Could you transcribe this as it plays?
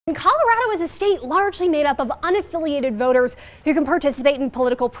Colorado is a state largely made up of unaffiliated voters who can participate in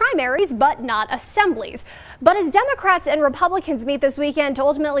political primaries but not assemblies. But as Democrats and Republicans meet this weekend to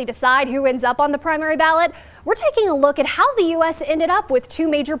ultimately decide who ends up on the primary ballot, we're taking a look at how the U.S. ended up with two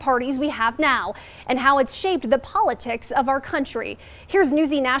major parties we have now and how it's shaped the politics of our country. Here's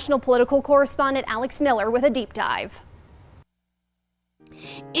Newsy national political correspondent Alex Miller with a deep dive.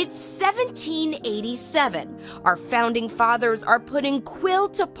 It's 1787. Our founding fathers are putting quill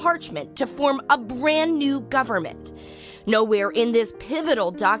to parchment to form a brand new government. Nowhere in this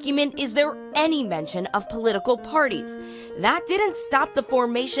pivotal document is there any mention of political parties. That didn't stop the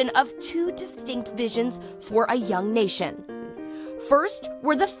formation of two distinct visions for a young nation. First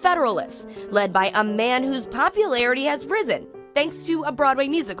were the Federalists, led by a man whose popularity has risen thanks to a Broadway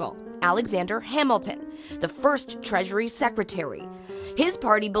musical, Alexander Hamilton, the first Treasury Secretary. His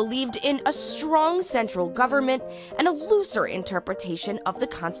party believed in a strong central government and a looser interpretation of the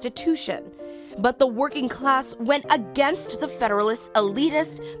Constitution. But the working class went against the Federalists'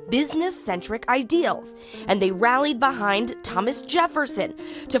 elitist, business-centric ideals, and they rallied behind Thomas Jefferson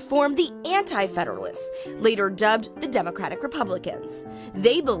to form the Anti-Federalists, later dubbed the Democratic Republicans.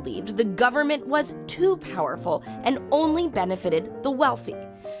 They believed the government was too powerful and only benefited the wealthy.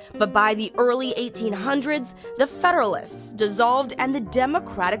 But by the early 1800s, the Federalists dissolved and the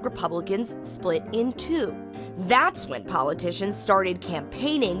Democratic Republicans split in two. That's when politicians started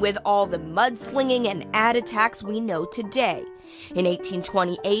campaigning with all the mudslinging and ad attacks we know today. In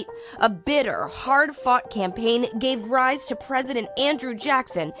 1828, a bitter, hard-fought campaign gave rise to President Andrew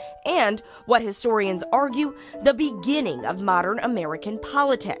Jackson and, what historians argue, the beginning of modern American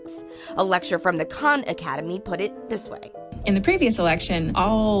politics. A lecture from the Khan Academy put it this way. In the previous election,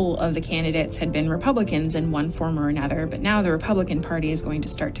 all of the candidates had been Republicans in one form or another, but now the Republican Party is going to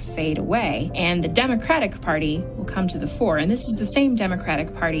start to fade away, and the Democratic Party will come to the fore. And this is the same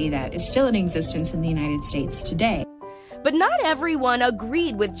Democratic Party that is still in existence in the United States today. But not everyone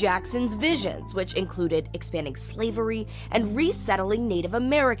agreed with Jackson's visions, which included expanding slavery and resettling Native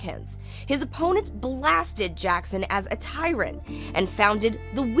Americans. His opponents blasted Jackson as a tyrant and founded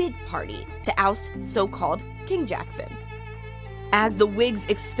the Whig Party to oust so-called King Jackson. As the Whigs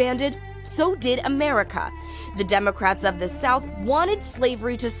expanded, so did America. The Democrats of the South wanted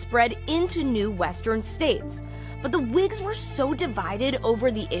slavery to spread into new Western states. But the Whigs were so divided over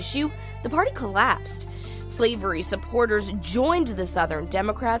the issue, the party collapsed. Slavery supporters joined the Southern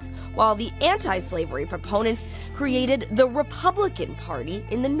Democrats, while the anti-slavery proponents created the Republican Party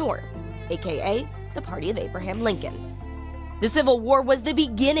in the North, aka the Party of Abraham Lincoln. The Civil War was the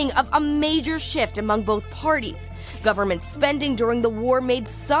beginning of a major shift among both parties. Government spending during the war made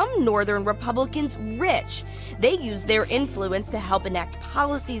some Northern Republicans rich. They used their influence to help enact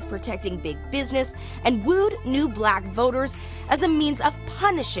policies protecting big business and wooed new black voters as a means of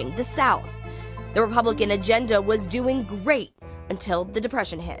punishing the South. The Republican agenda was doing great until the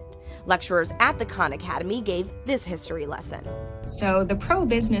Depression hit. Lecturers at the Khan Academy gave this history lesson. So the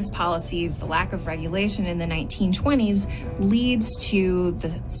pro-business policies, the lack of regulation in the 1920s leads to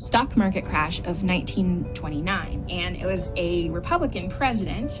the stock market crash of 1929. And it was a Republican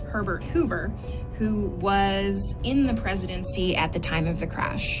president, Herbert Hoover, who was in the presidency at the time of the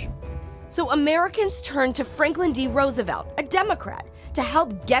crash. So Americans turned to Franklin D. Roosevelt, a Democrat, to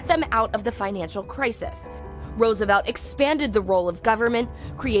help get them out of the financial crisis. Roosevelt expanded the role of government,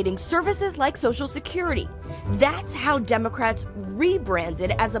 creating services like Social Security. That's how Democrats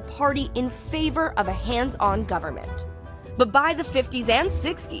rebranded as a party in favor of a hands-on government. But by the 50s and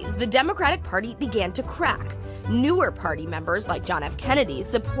 60s, the Democratic Party began to crack. Newer party members like John F. Kennedy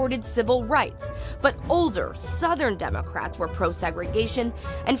supported civil rights, but older Southern Democrats were pro-segregation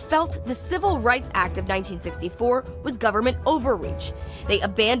and felt the Civil Rights Act of 1964 was government overreach. They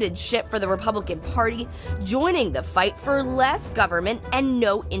abandoned ship for the Republican Party, joining the fight for less government and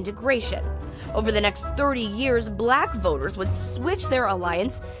no integration. Over the next 30 years, black voters would switch their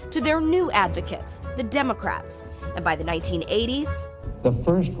alliance to their new advocates, the Democrats. And by the 1980s, the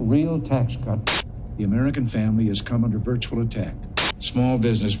first real tax cut. The American family has come under virtual attack. Small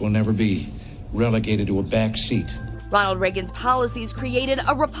business will never be relegated to a back seat. Ronald Reagan's policies created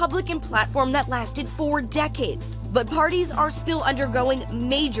a Republican platform that lasted 4 decades. But parties are still undergoing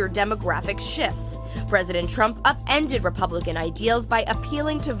major demographic shifts. President Trump upended Republican ideals by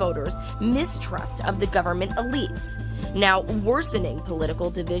appealing to voters' mistrust of the government elites. Now, worsening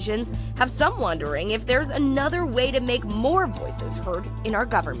political divisions have some wondering if there's another way to make more voices heard in our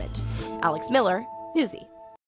government. Alex Miller, Newsy.